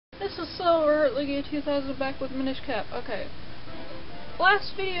This is Silver, League 2000 back with Minish Cap. Okay.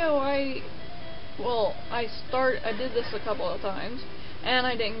 Last video I did this a couple of times, and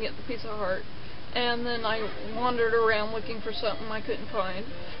I didn't get the piece of heart. And then I wandered around looking for something I couldn't find.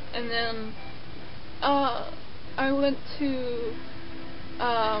 And then, I went to,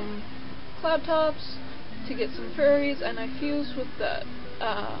 Cloud Tops to get some fairies, and I fused with that,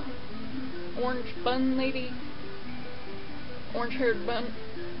 orange bun lady. Orange-haired bun.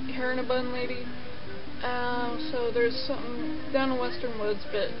 Hair in a bun lady. So there's something down in Western Woods,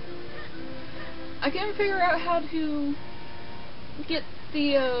 but I can't figure out how to get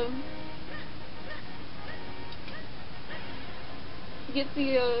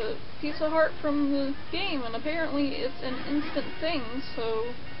the piece of heart from the game, and apparently it's an instant thing,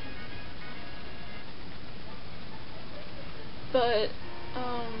 so but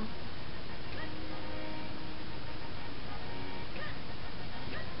no,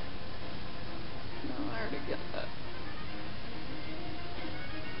 I already get that.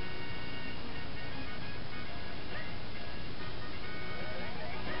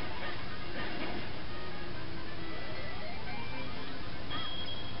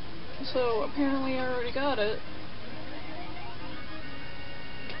 So apparently I already got it.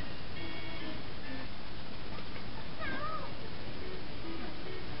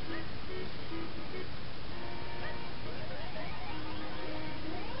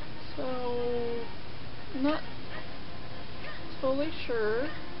 So not totally sure.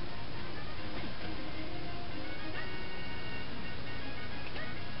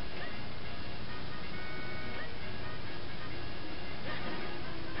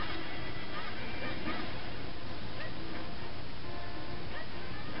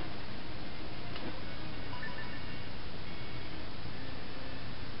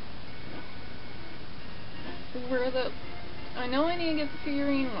 I know I need to get the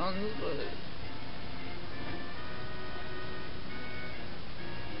figurine ones, but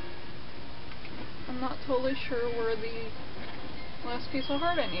I'm not totally sure where the last piece of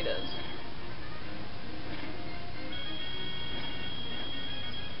heart I need is.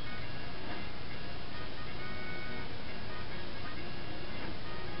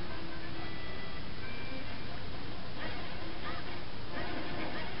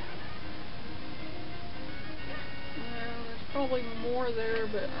 Probably more there,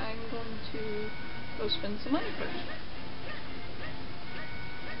 but I'm going to go spend some money first.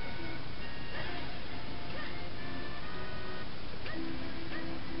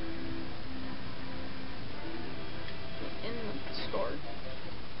 In the store.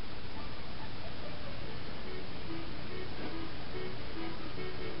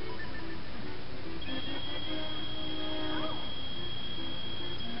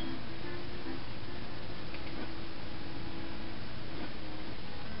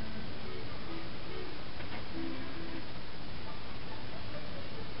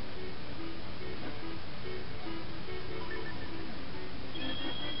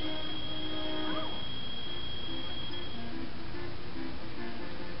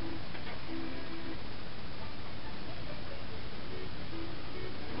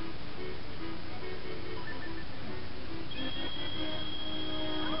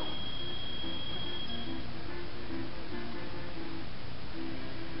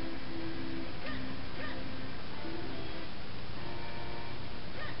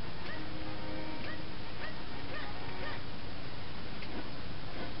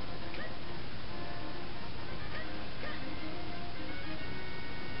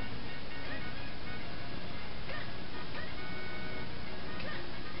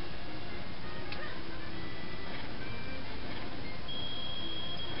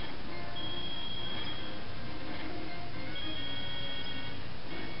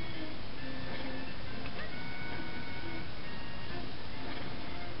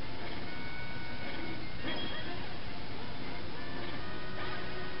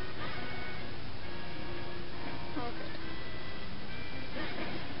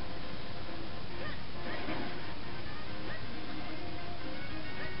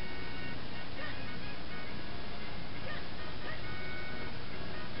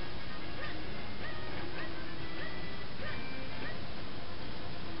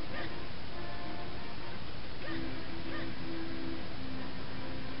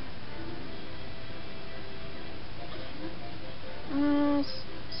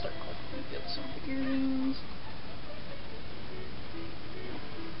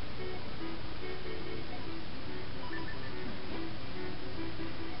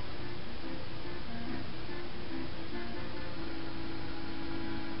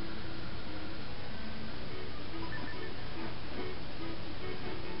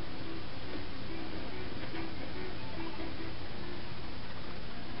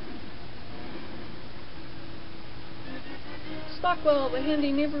 Stockwell, the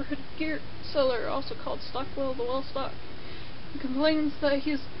handy neighborhood gear seller, also called Stockwell the Well-Stocked. He complains that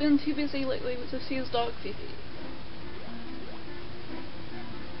he's been too busy lately to see his dog Fifi.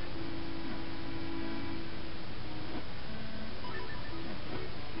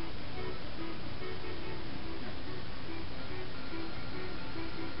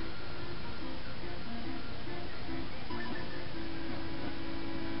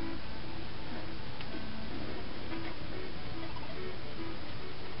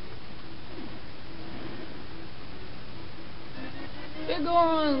 Big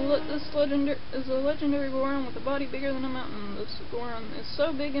Goron! This is a legendary Goron with a body bigger than a mountain. This Goron is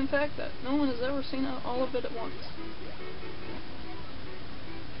so big, in fact, that no one has ever seen all of it at once.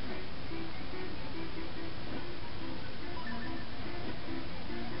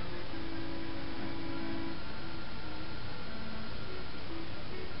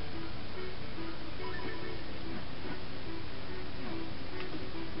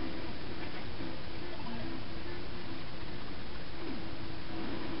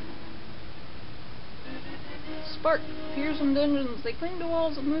 Spark appears in dungeons. They cling to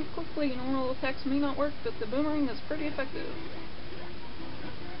walls and move quickly. Normal attacks may not work, but the boomerang is pretty effective.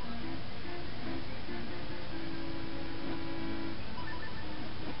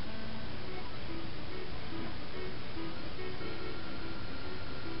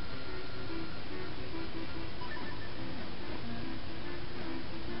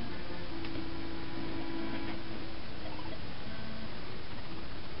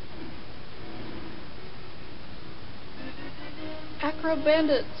 Acro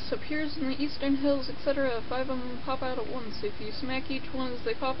Bandits appears in the eastern hills, etc. 5 of them pop out at once. If you smack each one as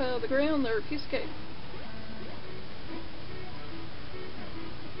they pop out of the ground, they're a piece of cake.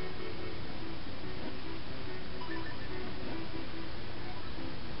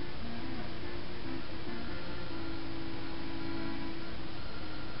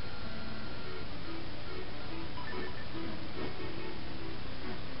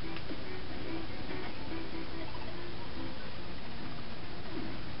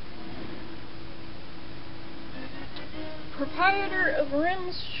 Proprietor of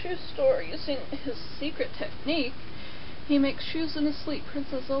Rim's shoe store, using his secret technique, he makes shoes in his sleep.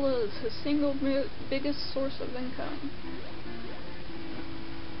 Princess Zelda is his single biggest source of income.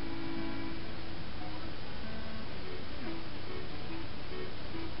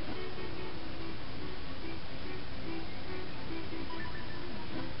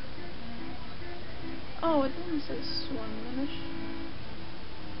 Oh, it didn't say swarm minish.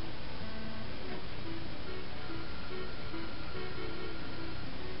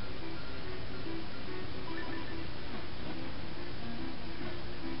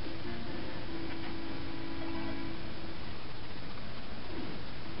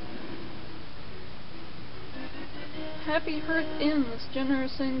 Happy Hearth Inn. This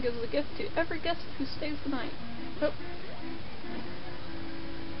generous inn gives a gift to every guest who stays the night. Oh.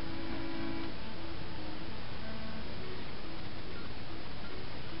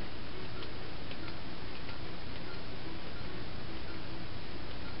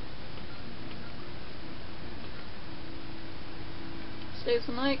 Stays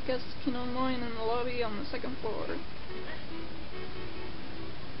the night. Guests can unwind in the lobby on the second floor.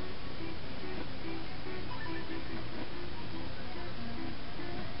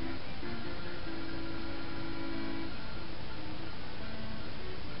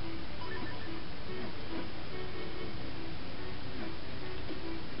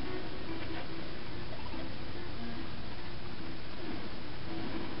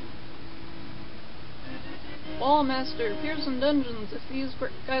 Ballmaster appears in dungeons. If these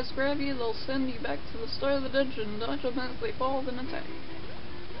guys grab you, they'll send you back to the start of the dungeon. Dodge them as they fall, then attack.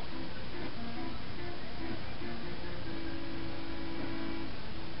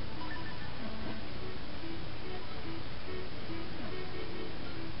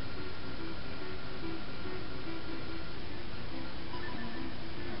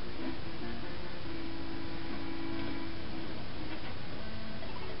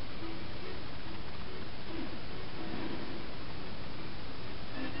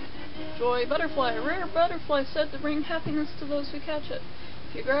 Joy Butterfly, a rare butterfly said to bring happiness to those who catch it.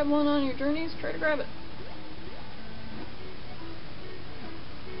 If you grab one on your journeys, try to grab it.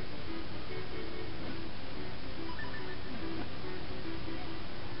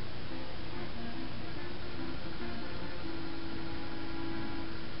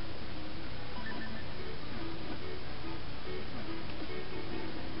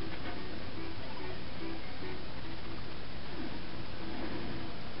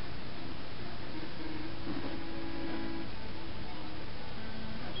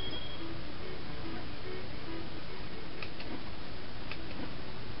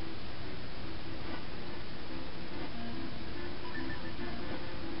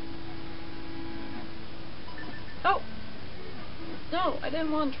 No, I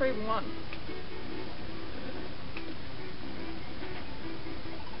didn't want to trade one.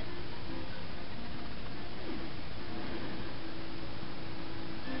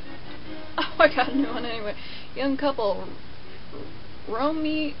 Oh, I got a new one anyway. Young couple.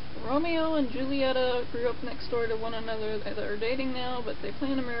 Romeo and Julieta grew up next door to one another. They are dating now, but they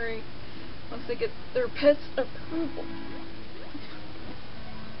plan to marry once they get their pet's approval.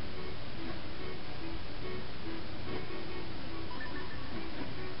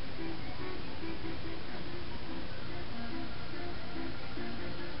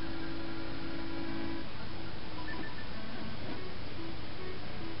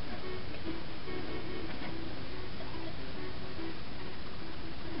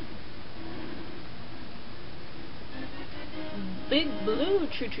 Big Blue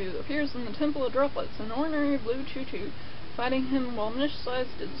Choo-Choo appears in the Temple of Droplets, an ordinary blue choo-choo. Fighting him while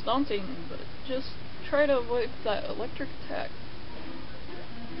minish-sized is daunting, but just try to avoid that electric attack.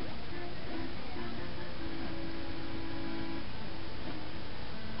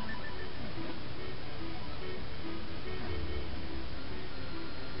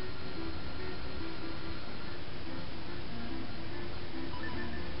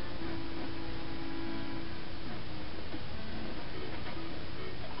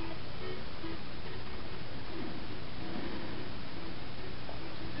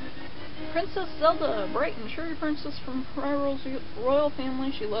 Princess Zelda, a bright and cheery princess from Hyrule's royal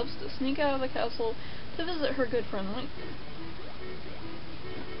family. She loves to sneak out of the castle to visit her good friend Link.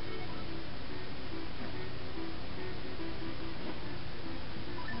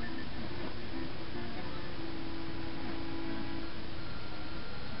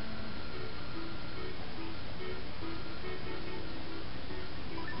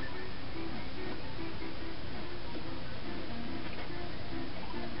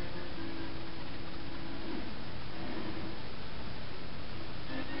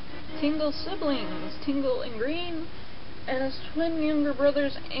 Tingle's siblings, Tingle in green, and his twin younger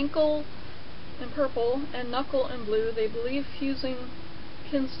brothers Ankle in purple and Knuckle in blue. They believe fusing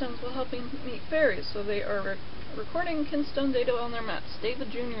kinstones will help them meet fairies, so they are recording kinstone data on their maps.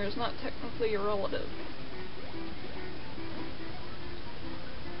 David Jr. is not technically a relative.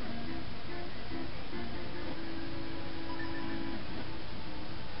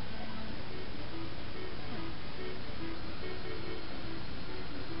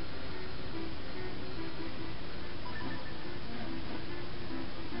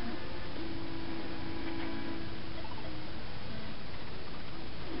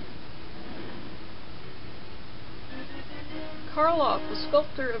 Karloff, a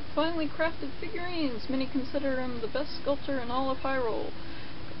sculptor of finely crafted figurines. Many consider him the best sculptor in all of Hyrule.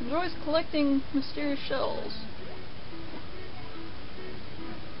 Enjoys collecting mysterious shells.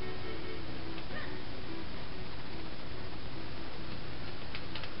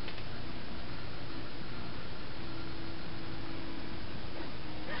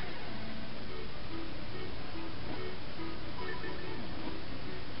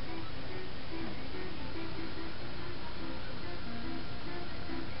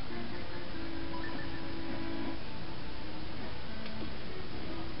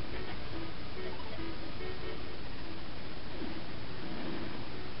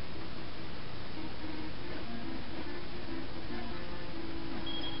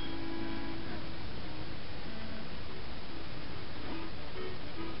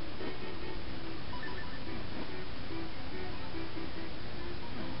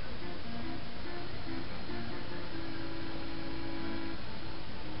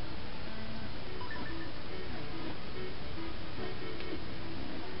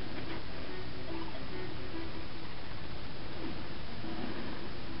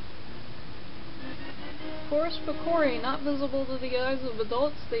 Forest Picori, not visible to the eyes of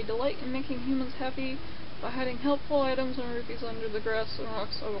adults, they delight in making humans happy by hiding helpful items and rupees under the grass and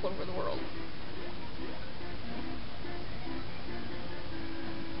rocks all over the world.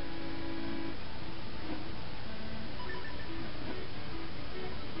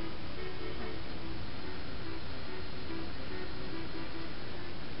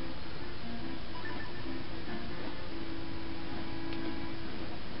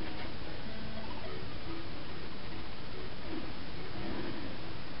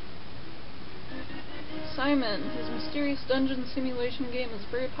 Simon, his mysterious dungeon simulation game is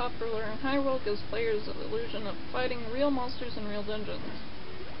very popular in Hyrule, gives players the illusion of fighting real monsters in real dungeons.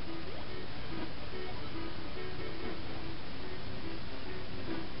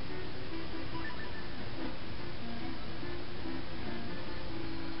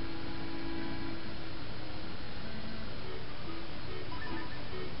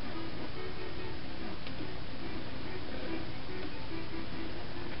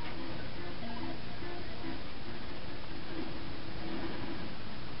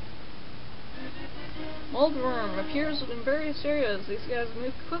 Mold worm appears in various areas. These guys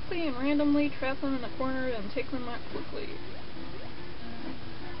move quickly and randomly, trap them in a corner, and take them out quickly.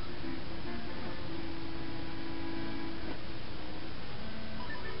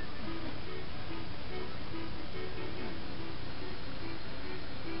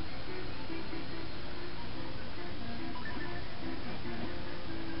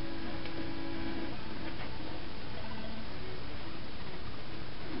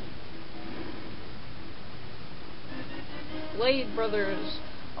 Blade Brothers.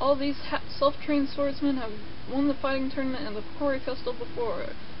 All these self-trained swordsmen have won the fighting tournament and the Quarry Festival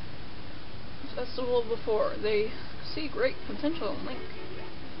before. They see great potential in Link.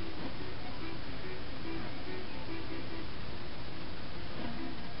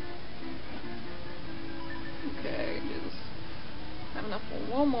 Okay, just have enough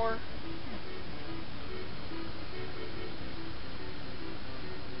for one more.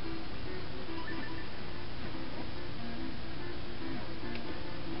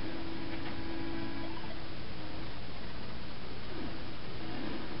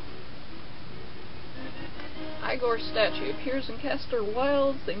 Igor statue appears in Caster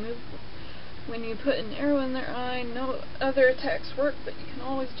Wilds. They move when you put an arrow in their eye. No other attacks work, but you can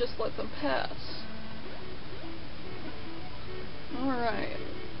always just let them pass. Alright.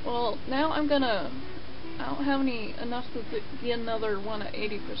 Well, now I don't have enough to get another one at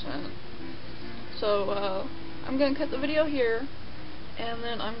 80%. So, I'm gonna cut the video here, and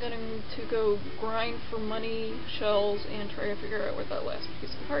then I'm going to go grind for money, shells, and try to figure out where that last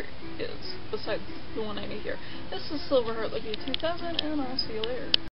piece of heart is, besides the one I need here. This is Silverheart Lucky 2000, and I'll see you later.